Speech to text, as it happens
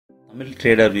Tamil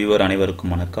trader viewer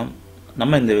அனைவருக்கும் வணக்கம்.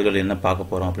 நம்ம இந்த வீடியோவில் என்ன பார்க்க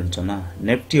போகிறோம் அப்படின்னு சொன்னால்,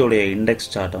 நெஃப்டியோடைய இண்டெக்ஸ்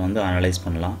சார்ட்டை வந்து அனலைஸ்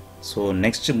பண்ணலாம். ஸோ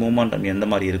நெக்ஸ்ட் மூமெண்டம் எந்த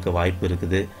மாதிரி இருக்க வாய்ப்பு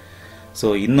இருக்குது, ஸோ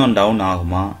இன்னும் டவுன்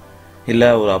ஆகுமா இல்லை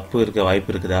ஒரு அப்பு இருக்க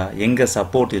வாய்ப்பு இருக்குதா, எங்கே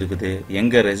சப்போர்ட் இருக்குது,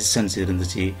 எங்கே ரெசிஸ்டன்ஸ்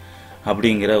இருந்துச்சு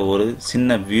அப்படிங்கிற ஒரு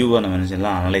சின்ன வியூவை நம்ம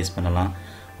நினச்சலாம் அனலைஸ் பண்ணலாம்.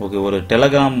 ஓகே, ஒரு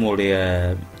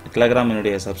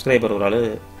டெலகிராமினுடைய சப்ஸ்கிரைபர் ஒரு ஆள்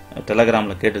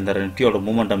டெலகிராமில் கேட்டிருந்தார், நிஃப்டியோட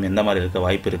மூமெண்டம் எந்த மாதிரி இருக்க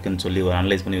வாய்ப்பு இருக்குதுன்னு சொல்லி ஒரு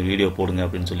அனலைஸ் பண்ணி ஒரு வீடியோ போடுங்க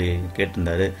அப்படின்னு சொல்லி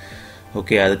கேட்டிருந்தார்.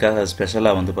 ஓகே, அதுக்காக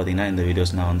ஸ்பெஷலாக வந்து பார்த்திங்கன்னா இந்த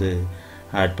வீடியோஸ் நான் வந்து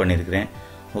ஆட் பண்ணியிருக்கிறேன்.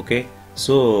 ஓகே,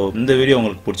 ஸோ இந்த வீடியோ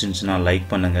உங்களுக்கு பிடிச்சிருந்துச்சுன்னா லைக்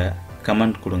பண்ணுங்கள்,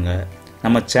 கமெண்ட் கொடுங்க,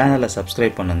 நம்ம சேனலை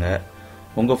சப்ஸ்கிரைப் பண்ணுங்கள்,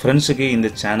 உங்கள் ஃப்ரெண்ட்ஸுக்கு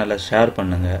இந்த சேனலை ஷேர்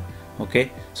பண்ணுங்கள். ஓகே,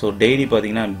 ஸோ டெய்லி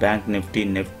பார்த்தீங்கன்னா bank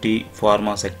Nifty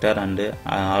pharma sector and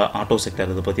auto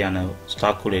sector இதை பற்றியான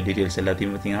ஸ்டாக்குடைய டீட்டெயில்ஸ்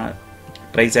எல்லாத்தையும் பார்த்தீங்கன்னா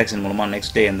ப்ரைஸ் ஆக்ஷன் மூலமாக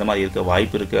நெக்ஸ்ட் டே எந்த மாதிரி இருக்க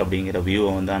வாய்ப்பு இருக்குது அப்படிங்கிற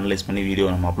வியூவை வந்து அனலைஸ் பண்ணி வீடியோ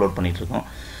நம்ம அப்லோட் பண்ணிகிட்ருக்கோம்.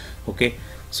 ஓகே,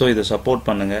 ஸோ இதை சப்போர்ட்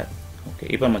பண்ணுங்கள். ஓகே,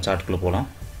 இப்போ நம்ம சார்ட்டுக்குள்ளே போகலாம்.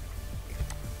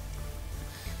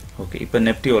 ஓகே, இப்போ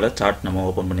நிஃப்டியோட சார்ட் நம்ம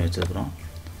ஓப்பன் பண்ணி வச்சுருக்கிறோம்.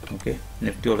 ஓகே,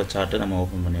 நிஃப்டியோட சார்ட்டு நம்ம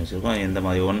ஓப்பன் பண்ணி வச்சுருக்கோம். எந்த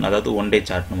மாதிரி அதாவது ஒன் டே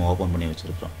சார்ட் நம்ம ஓப்பன் பண்ணி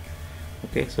வச்சுருக்கிறோம்.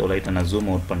 ஓகே, ஸோ லைட்டாக நான் ஜூம்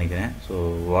அவுட் பண்ணிக்கிறேன். ஸோ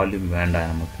வால்யூம் வேண்டாம்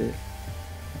நமக்கு.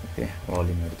 ஓகே,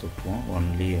 வால்யூம் எடுத்து விட்டுருவோம்,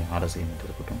 ஒன்லி RSI மட்டும்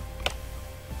இருக்கட்டும்.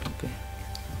 ஓகே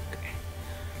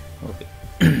ஓகே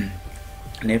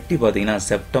நிஃப்டி பார்த்தீங்கன்னா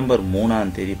செப்டம்பர்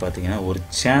 3ஆம் தேதி பார்த்தீங்கன்னா ஒரு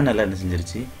சேனலை என்ன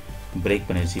செஞ்சிருச்சு, பிரேக்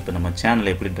பண்ணிருச்சு. இப்போ நம்ம சேனலை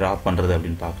எப்படி ட்ராப் பண்ணுறது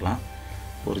அப்படின்னு பார்க்கலாம்.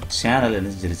 ஒரு சேனல்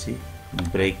என்ன செஞ்சிருச்சு,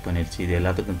 பிரேக் பண்ணிருச்சு. இது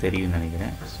எல்லாத்துக்கும் தெரியும்னு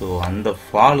நினைக்கிறேன். ஸோ அந்த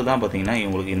ஃபால் தான் பார்த்தீங்கன்னா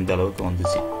இவங்களுக்கு இந்த அளவுக்கு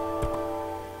வந்துச்சு.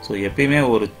 ஸோ எப்பயுமே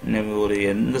ஒரு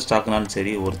எந்த ஸ்டாக்குனாலும்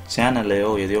சரி, ஒரு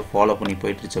சேனலையோ எதையோ ஃபாலோ பண்ணி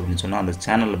போயிட்டுருச்சு அப்படின்னு சொன்னால், அந்த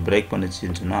சேனலில் பிரேக்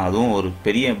பண்ணிச்சுன்னு சொன்னால் அதுவும் ஒரு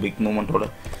பெரிய பிக் மூமெண்ட்டோட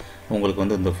உங்களுக்கு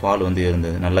வந்து இந்த ஃபால் வந்து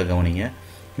இருந்தது. நல்லா கவனிங்க,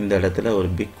 இந்த இடத்துல ஒரு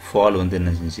பிக் ஃபால் வந்து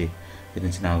என்ன இருந்துச்சு.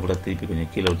 நான் கூட திருப்பி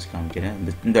கொஞ்சம் கீழே வச்சு காமிக்கிறேன்.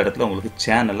 இந்த இடத்துல உங்களுக்கு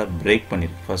சேனலை பிரேக்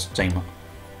பண்ணியிருக்கு ஃபஸ்ட் டைமாக.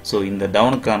 ஸோ இந்த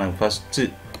டவுனுக்கான ஃபஸ்ட்டு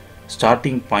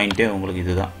ஸ்டார்டிங் பாயிண்ட்டே உங்களுக்கு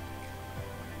இதுதான்.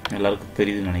 எல்லாருக்கும்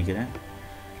தெரியுதுன்னு நினைக்கிறேன்.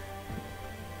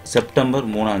 செப்டம்பர்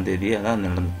 3ஆம் தேதி அதான்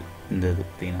நடந்தது இந்த இது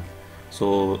பார்த்தீங்கன்னா. ஸோ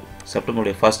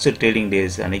செப்டம்பருடைய ஃபஸ்ட்டு ட்ரேடிங்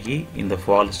டேஸ் அன்றைக்கி இந்த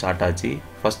ஃபால் ஸ்டார்ட் ஆச்சு.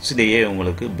 ஃபஸ்ட் டேயே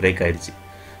உங்களுக்கு பிரேக் ஆகிடுச்சு.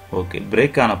 ஓகே,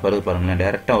 பிரேக் ஆன பிறகு பாருங்களேன்,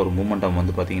 டேரெக்டாக ஒரு மூமெண்டம்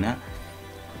வந்து பார்த்தீங்கன்னா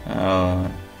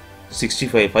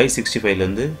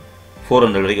 565லேருந்து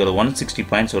 400 வரைக்கும் ஒரு 160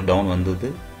 பாயிண்ட்ஸ் ஒரு டவுன் வந்தது.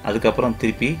 அதுக்கப்புறம்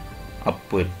திருப்பி அப்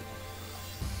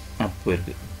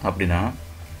போயிருக்கு. அப்படின்னா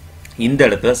இந்த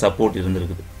இடத்துல சப்போர்ட்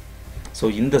இருந்திருக்குது. ஸோ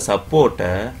இந்த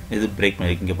சப்போர்ட்டை இது பிரேக்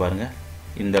பண்ணியிருக்கு. இங்கே பாருங்கள்,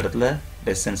 இந்த இடத்துல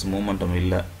ரெசிஸ்டன்ஸ் மூமெண்டம்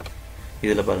இல்லை.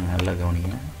 இதில் பாருங்கள், நல்லா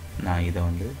கவனிங்க. நான் இதை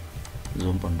வந்து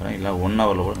ஜூம் பண்ணுறேன், இல்லை 1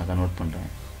 ஹவரில் கூட நான் கன்வெர்ட்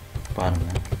பண்ணுறேன்.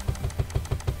 பாருங்கள்,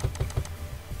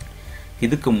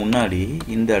 இதுக்கு முன்னாடி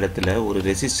இந்த இடத்துல ஒரு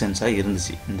ரெசிஸ்டன்ஸாக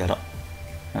இருந்துச்சு. இந்த இடம்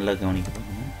நல்லா கவனிக்க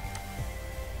பாருங்க.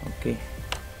 ஓகே,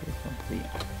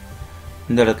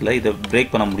 இந்த இடத்துல இதை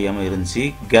பிரேக் பண்ண முடியாமல் இருந்துச்சு.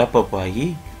 கேப் அப் ஆகி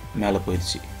மேலே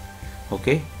போயிடுச்சு.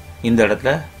 ஓகே, இந்த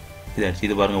இடத்துல இதாச்சு.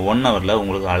 இது பாருங்கள், 1 ஹவரில்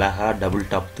உங்களுக்கு அழகாக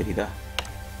டபுள் டாப் தெரியுதா?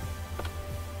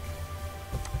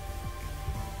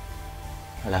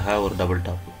 அழகாக ஒரு டபுள்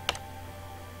டாப்.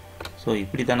 ஸோ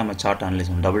இப்படி தான் நம்ம சார்ட் அனலைஸ்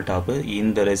பண்ணணும். டபுள் டாப்பு,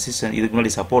 இந்த ரெசிஸ்டன்ஸ் இதுக்கு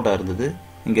முன்னாடி சப்போர்ட்டாக இருந்தது,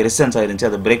 இங்கே ரெசிஸ்டன்ஸாக இருந்துச்சு,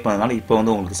 அதை பிரேக் பண்ணதுனால இப்போ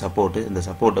வந்து உங்களுக்கு சப்போர்ட்டு, இந்த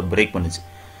சப்போர்ட்டை பிரேக் பண்ணுச்சு.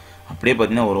 அப்படியே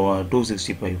பார்த்தீங்கன்னா ஒரு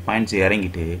 265 பாயிண்ட்ஸ்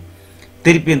இறங்கிட்டு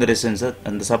திருப்பி இந்த ரெசிஸ்டன்ஸை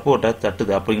அந்த சப்போர்ட்டை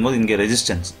தட்டுது. அப்படிங்கும்போது இங்கே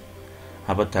ரெசிஸ்டன்ஸ்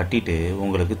அப்போ தட்டிட்டு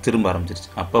உங்களுக்கு திரும்ப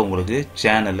ஆரம்பிச்சிருச்சு. அப்போ உங்களுக்கு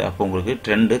சேனல், அப்போ உங்களுக்கு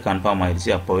ட்ரெண்டு கன்ஃபார்ம்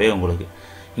ஆயிடுச்சு. அப்போவே உங்களுக்கு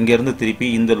இங்கேருந்து திருப்பி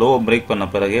இந்த லோ பிரேக் பண்ண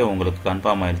பிறகே உங்களுக்கு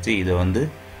கன்ஃபார்ம் ஆயிடுச்சு, இதை வந்து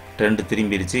ட்ரெண்டு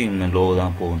திரும்பிடுச்சு, இன்னும் லோ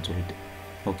தான் போகும்னு சொல்லிட்டு.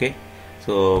 ஓகே,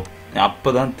 ஸோ அப்போ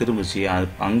தான் திரும்பிச்சு.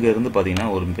 அங்கேருந்து பார்த்திங்கன்னா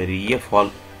ஒரு பெரிய ஃபால்.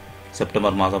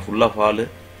 செப்டம்பர் மாதம் ஃபுல்லாக ஃபாலு,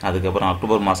 அதுக்கப்புறம்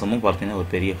அக்டோபர் மாதமும் பார்த்திங்கன்னா ஒரு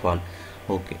பெரிய ஃபால்.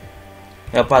 ஓகே,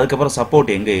 அப்போ அதுக்கப்புறம்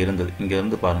சப்போர்ட் எங்கே இருந்தது,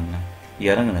 இங்கேருந்து பாருங்கள்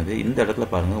இறங்குனது. இந்த இடத்துல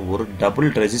பாருங்கள், ஒரு டபுள்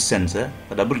ரெசிஸ்டன்ஸ்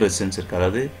இருக்குது.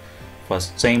 அதாவது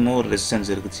ஃபஸ்ட் டைமும் ஒரு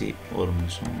ரெசிஸ்டன்ஸ் இருக்குச்சு. ஒரு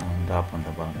நிமிஷம் நான் ட்ராப்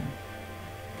பண்ணுறேன் பாருங்கள்.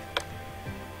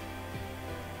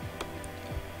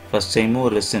 ஃபஸ்ட் டைமும்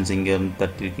ஒரு ரெசிஸ்டன்ஸ் இங்கேருந்து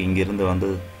தட்டிருக்கு. இங்கேருந்து வந்து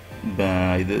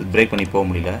இது பிரேக் பண்ணி போக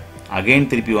முடியல. அகெயின்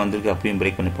திருப்பி வந்திருக்கு, அப்படியும்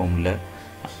பிரேக் பண்ணி போக முடியல.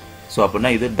 ஸோ அப்படின்னா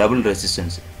இது டபுள்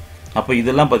ரெசிஸ்டன்ஸ். அப்போ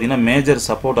இதெல்லாம் பார்த்தீங்கன்னா மேஜர்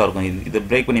சப்போர்ட்டாக இருக்கும். இதை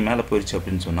பிரேக் பண்ணி மேலே போயிடுச்சு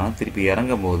அப்படின்னு சொன்னால் திருப்பி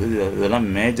இறங்கும் போது இதெல்லாம்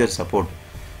மேஜர் சப்போர்ட்.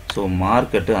 ஸோ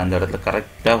மார்க்கெட்டு அந்த இடத்துல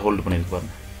கரெக்டாக ஹோல்டு பண்ணியிருப்பாரு.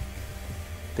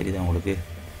 தெரியுதா உங்களுக்கு?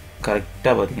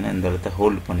 கரெக்டாக பார்த்தீங்கன்னா இந்த இடத்த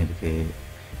ஹோல்டு பண்ணியிருக்கு.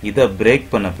 இதை பிரேக்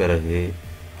பண்ண பிறகு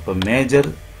இப்போ மேஜர்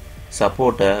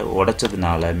சப்போர்ட்டை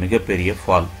உடைச்சதுனால மிகப்பெரிய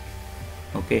ஃபால்.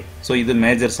 ஓகே, ஸோ இது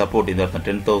மேஜர் சப்போர்ட். இந்த அர்த்தம்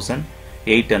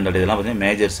 10,800 இதெல்லாம் பார்த்தீங்கன்னா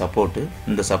மேஜர் சப்போர்ட்டு.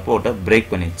 இந்த சப்போர்ட்டை பிரேக்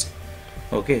பண்ணிடுச்சு.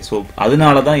 ஓகே, ஸோ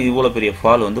அதனால தான் இவ்வளோ பெரிய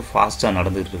ஃபால் வந்து ஃபாஸ்ட்டாக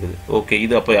நடந்துகிட்டு இருக்குது. ஓகே,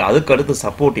 இது அப்போ அதுக்கு அடுத்து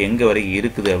சப்போர்ட் எங்கே வரைக்கும்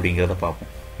இருக்குது அப்படிங்கிறத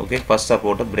பார்ப்போம். ஓகே, ஃபர்ஸ்ட்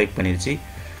சப்போர்ட்டை பிரேக் பண்ணிருச்சு.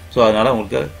 ஸோ அதனால்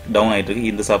உங்களுக்கு டவுன் ஆகிட்டு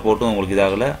இருக்கு. இந்த சப்போர்ட்டும் உங்களுக்கு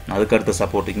இதாகலை. அதுக்கடுத்த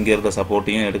சப்போர்ட் இங்கே இருக்க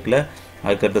சப்போர்ட்டையும் எடுக்கல,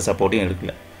 அதுக்கடுத்த சப்போர்ட்டையும்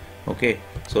எடுக்கல. ஓகே,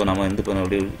 ஸோ நம்ம வந்து இப்போ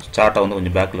அப்படி சார்ட்டை வந்து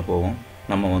கொஞ்சம் பேக்கில் போவோம்.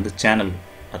 நம்ம வந்து சேனல்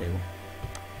வரைவோம்,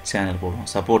 சேனல் போடுவோம்,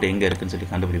 சப்போர்ட் எங்கே இருக்குதுன்னு சொல்லி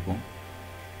கண்டுபிடிப்போம்.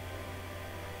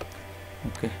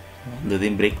 ஓகே, இந்த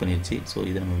இதையும் பிரேக் பண்ணிடுச்சு. ஸோ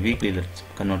இதை நம்ம வீக்லியில்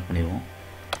கன்வெர்ட் பண்ணிடுவோம்.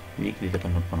 வீக்லியில்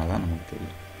கன்வெர்ட் பண்ணால் தான் நமக்கு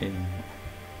தெரியும்.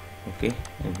 ஓகே,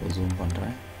 இப்போ ஜூம்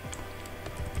பண்ணுறேன்.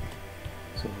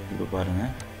 ஸோ இப்போ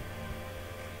பாருங்கள்,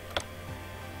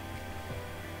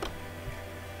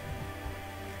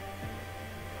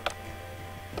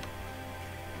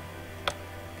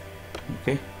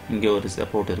 ஓகே, இங்கே ஒரு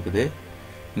சப்போர்ட் இருக்குது.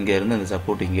 இங்கே இருந்து அந்த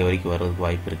சப்போர்ட் இங்கே வரைக்கும் வர்றதுக்கு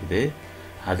வாய்ப்பு இருக்குது.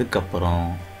 அதுக்கப்புறம்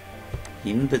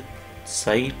இந்த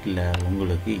சைட்டில்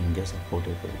உங்களுக்கு இங்கே சப்போர்ட்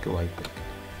இருக்கிறதுக்கு வாய்ப்பு இருக்குது.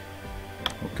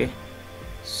 ஓகே,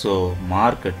 ஸோ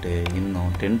மார்க்கெட்டு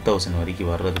இன்னும் 10,000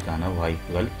 வரைக்கும் வர்றதுக்கான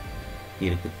வாய்ப்புகள்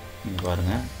இருக்குது. இங்கே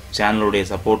பாருங்கள், சேனலுடைய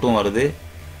சப்போர்ட்டும் வருது,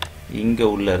 இங்கே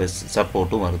உள்ள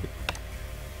சப்போர்ட்டும் வருது.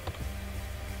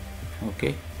 ஓகே,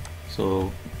 ஸோ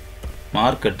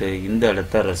மார்க்கெட்டு இந்த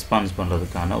இடத்த ரெஸ்பான்ஸ்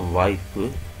பண்ணுறதுக்கான வாய்ப்பு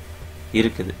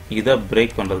இருக்குது. இதை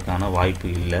பிரேக் பண்ணுறதுக்கான வாய்ப்பு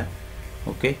இல்லை.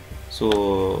 ஓகே, ஸோ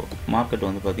மார்க்கெட்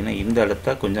வந்து பார்த்திங்கன்னா இந்த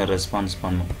இடத்த கொஞ்சம் ரெஸ்பான்ஸ்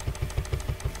பண்ணும்.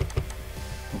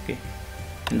 ஓகே,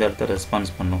 இந்த இடத்த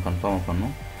ரெஸ்பான்ஸ் பண்ணும், கன்ஃபார்ம்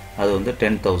பண்ணும். அது வந்து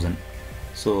 10,000.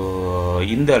 ஸோ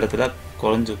இந்த இடத்துல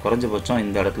குறைஞ்சபட்சம்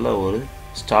இந்த இடத்துல ஒரு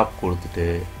ஸ்டாப் கொடுத்துட்டு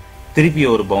திருப்பி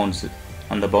ஒரு பவுன்ஸு,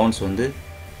 அந்த பவுன்ஸ் வந்து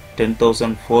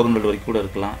 10,400 வரைக்கும் கூட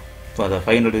இருக்கலாம், அதை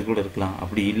 500 வரைக்கும் கூட இருக்கலாம்.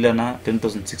 அப்படி இல்லைன்னா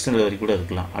 10,600 வரைக்கும் கூட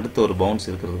இருக்கலாம். அடுத்த ஒரு பவுன்ஸ்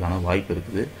இருக்கிறதுக்கான வாய்ப்பு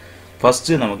இருக்குது.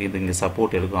 ஃபஸ்ட்டு நமக்கு இது இங்கே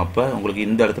சப்போர்ட் எடுக்கும். அப்போ உங்களுக்கு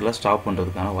இந்த இடத்துல ஸ்டாப்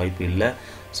பண்ணுறதுக்கான வாய்ப்பு இல்லை.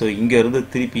 ஸோ இங்கேருந்து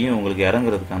திருப்பியும் உங்களுக்கு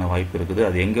இறங்குறதுக்கான வாய்ப்பு இருக்குது.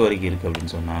 அது எங்கே வரைக்கும் இருக்குது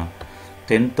அப்படின்னு சொன்னால்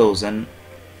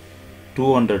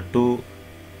 10,200 to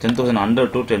 10,100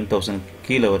 to 10,000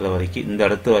 கீழே வர்ற வரைக்கும், இந்த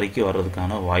இடத்து வரைக்கும்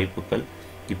வர்றதுக்கான வாய்ப்புகள்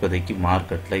இப்போதைக்கு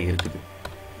மார்க்கெட்டில் இருக்குது.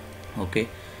 ஓகே,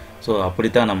 ஸோ அப்படி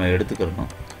தான் நம்ம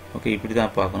எடுத்துக்கிறணும். ஓகே, இப்படி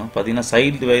தான் பார்க்கணும். பார்த்தீங்கன்னா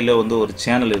சைடு வேயில் வந்து ஒரு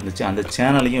சேனல் இருந்துச்சு, அந்த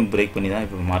சேனலையும் பிரேக் பண்ணி தான்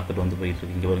இப்போ மார்க்கெட் வந்து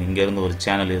போயிட்டுருக்கு. இங்கே வரும், இங்கேருந்து ஒரு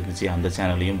சேனல் இருந்துச்சு, அந்த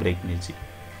சேனலையும் பிரேக் பண்ணிடுச்சு.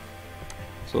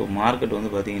 ஸோ மார்க்கெட்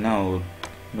வந்து பார்த்திங்கன்னா ஒரு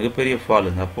மிகப்பெரிய ஃபால்.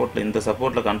 இந்த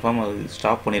சப்போர்ட்டில் கன்ஃபார்மாக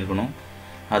ஸ்டாப் பண்ணியிருக்கணும்,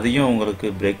 அதையும் உங்களுக்கு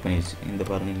பிரேக் பண்ணிடுச்சு. இந்த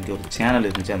பாருங்கள், இங்கே ஒரு சேனல்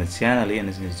இருந்துச்சு, அந்த சேனலையும்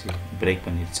என்ன செஞ்சிருச்சு, பிரேக்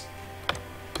பண்ணிடுச்சு.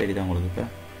 சரிதான் உங்களுக்கு. இப்போ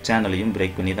சேனலையும்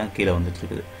பிரேக் பண்ணி தான் கீழே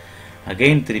வந்துட்டுருக்குது.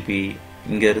 அகெயின் திருப்பி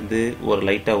இங்கேருந்து ஒரு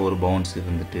லைட்டாக ஒரு பவுன்ஸ்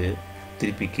இருந்துட்டு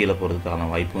திருப்பி கீழே போகிறதுக்கான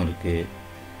வாய்ப்பும் இருக்குது.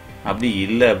 அப்படி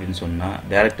இல்லை அப்படின்னு சொன்னால்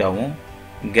டைரெக்டாகவும்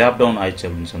கேப் டவுன் ஆயிடுச்சு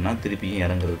அப்படின்னு சொன்னால் திருப்பியும்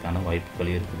இறங்குறதுக்கான வாய்ப்புகள்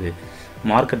இருக்குது.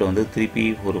 மார்க்கெட் வந்து திருப்பி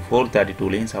ஒரு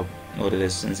 432லேயும் ஒரு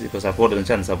ரெசிஸ்டன்ஸ் இப்போ சப்போர்ட்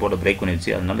இருந்துச்சு, அந்த சப்போர்ட்டை பிரேக்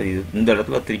பண்ணிடுச்சு. அதனால் இந்த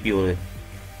இடத்துல திருப்பி ஒரு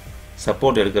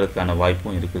சப்போர்ட் எடுக்கிறதுக்கான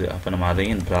வாய்ப்பும் இருக்குது. அப்போ நம்ம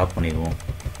அதையும் ட்ராப் பண்ணிடுவோம்.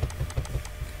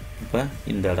 இப்போ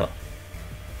இந்த இடம்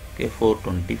ஓகே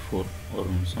 424, ஒரு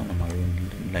நிமிஷம் நம்ம அதையும்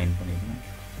லைன் பண்ணிடுவோம்.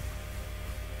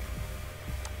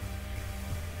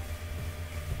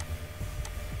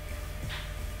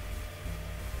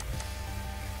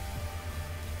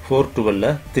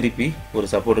 திருப்பி ஒரு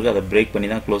சப்போர்ட்டுக்கு அதை பிரேக் பண்ணி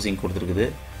தான் க்ளோசிங் கொடுத்துருக்குது.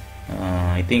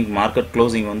 ஐ திங்க் மார்க்கெட்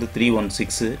க்ளோசிங் வந்து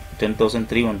 316,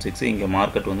 10,316. இங்கே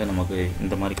மார்க்கெட் வந்து நமக்கு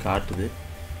இந்த மாதிரி காட்டுது.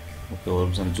 ஓகே, ஒரு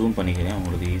நிமிஷம் ஜூம் பண்ணிக்கிறேன்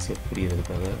உங்களுக்கு ஈஸியாக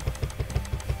புரியுறதுக்காக.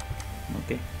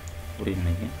 ஓகே, புரியுது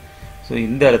நினைக்கிறேன். ஸோ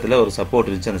இந்த இடத்துல ஒரு சப்போர்ட்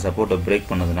இருந்துச்சு, அந்த சப்போர்ட்டை பிரேக்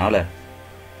பண்ணதுனால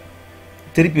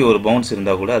திருப்பி ஒரு பவுன்ஸ்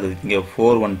இருந்தால் கூட அது இங்கே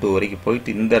 412 வரைக்கும் போயிட்டு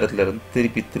இந்த இடத்துல இருந்து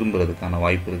திருப்பி திரும்புறதுக்கான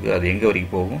வாய்ப்பு இருக்குது. அது எங்கே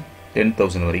வரைக்கும் போகும்,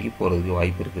 10,000 வரைக்கும் போகிறதுக்கு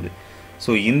வாய்ப்பு இருக்குது.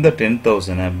 ஸோ இந்த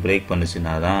 10,000 பிரேக்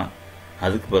பண்ணிச்சுன்னா தான்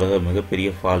அதுக்கு பிறகு மிகப்பெரிய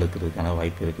ஃபால் இருக்கிறதுக்கான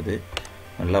வாய்ப்பு இருக்குது.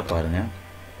 நல்லா பாருங்கள்,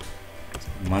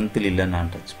 மந்த்லியில்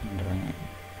நான் டச் பண்ணுறேன்.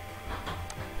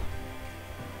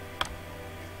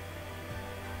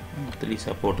 மந்த்லி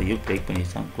சப்போர்ட்டையும் பிரேக் பண்ணி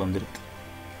தான் வந்துருக்கு.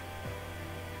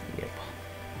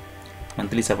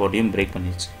 மந்த்லி சப்போர்ட்டையும் பிரேக்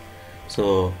பண்ணிடுச்சு. ஸோ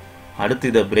அடுத்து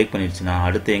இதை பிரேக் பண்ணிடுச்சுன்னா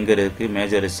அடுத்து எங்கே இருக்குது,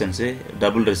 மேஜர் ரெசிஸ்டன்ஸு,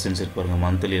 டபுள் ரெசிஸ்டன்ஸ் இருக்கு பாருங்கள்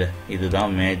மந்த்லியில்.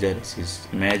 இதுதான்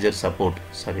மேஜர் சப்போர்ட்,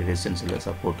 ரெசிஸ்டன்ஸ் இல்லை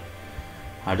சப்போர்ட்.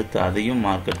 அடுத்து அதையும்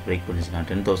மார்க்கெட் பிரேக் பண்ணிச்சுன்னா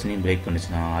 10,000 பிரேக்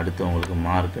பண்ணிச்சுன்னா அடுத்து உங்களுக்கு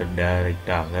மார்க்கெட்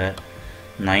டைரெக்டாக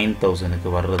 9,000க்கு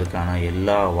வர்றதுக்கான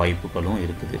எல்லா வாய்ப்புகளும்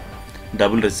இருக்குது.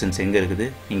 டபுள் ரெசிஸ்டன்ஸ் எங்கே இருக்குது,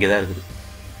 இங்கே தான் இருக்குது.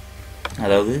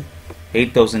 அதாவது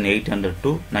 8,800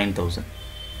 to 9,000.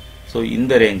 ஸோ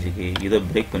இந்த ரேஞ்சுக்கு இதை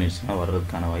பிரேக் பண்ணிடுச்சுன்னா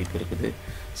வர்றதுக்கான வாய்ப்பு இருக்குது.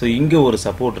 ஸோ இங்கே ஒரு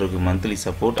சப்போர்ட் இருக்குது, மந்த்லி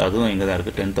சப்போர்ட், அதுவும் இங்கே தான்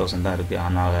இருக்குது, 10,000 தான் இருக்குது.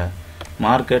 ஆனால்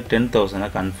மார்க்கெட் 10,000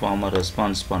 கன்ஃபார்மாக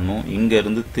ரெஸ்பான்ஸ் பண்ணும்.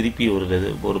 இங்கேருந்து திருப்பி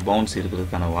ஒரு பவுன்ஸ்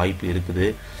இருக்கிறதுக்கான வாய்ப்பு இருக்குது.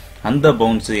 அந்த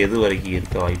பவுன்ஸு எது வரைக்கும்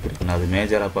இருக்க வாய்ப்பு இருக்குன்னா அது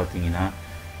மேஜராக பார்த்தீங்கன்னா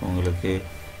உங்களுக்கு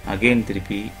அகெயின்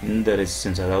திருப்பி இந்த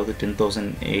ரெசிஸ்டன்ஸ், அதாவது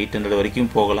 10,800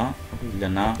 வரைக்கும் போகலாம்.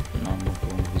 இல்லைன்னா நான்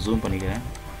உங்களுக்கு ஜூம் பண்ணிக்கிறேன்.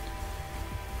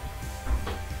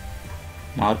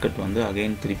 மார்க்கெட் வந்து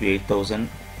அகைன் திருப்பி 8,000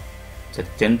 சரி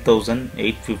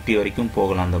 10,850 வரைக்கும்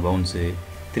போகலாம் அந்த பவுன்ஸு.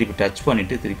 திருப்பி டச்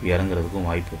பண்ணிவிட்டு திருப்பி இறங்குறதுக்கும்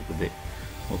வாய்ப்பு இருக்குது.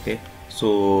 ஓகே, ஸோ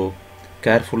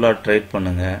கேர்ஃபுல்லாக ட்ரேட்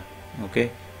பண்ணுங்கள். ஓகே,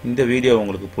 இந்த வீடியோ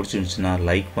உங்களுக்கு பிடிச்சிருந்துச்சுன்னா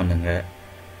லைக் பண்ணுங்கள்,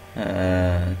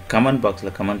 கமெண்ட்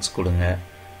பாக்ஸில் கமெண்ட்ஸ் கொடுங்க.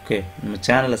 ஓகே, நம்ம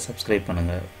சேனலை சப்ஸ்கிரைப்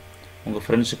பண்ணுங்கள், உங்கள்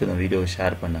ஃப்ரெண்ட்ஸுக்கு இந்த வீடியோவை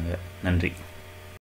ஷேர் பண்ணுங்கள். நன்றி.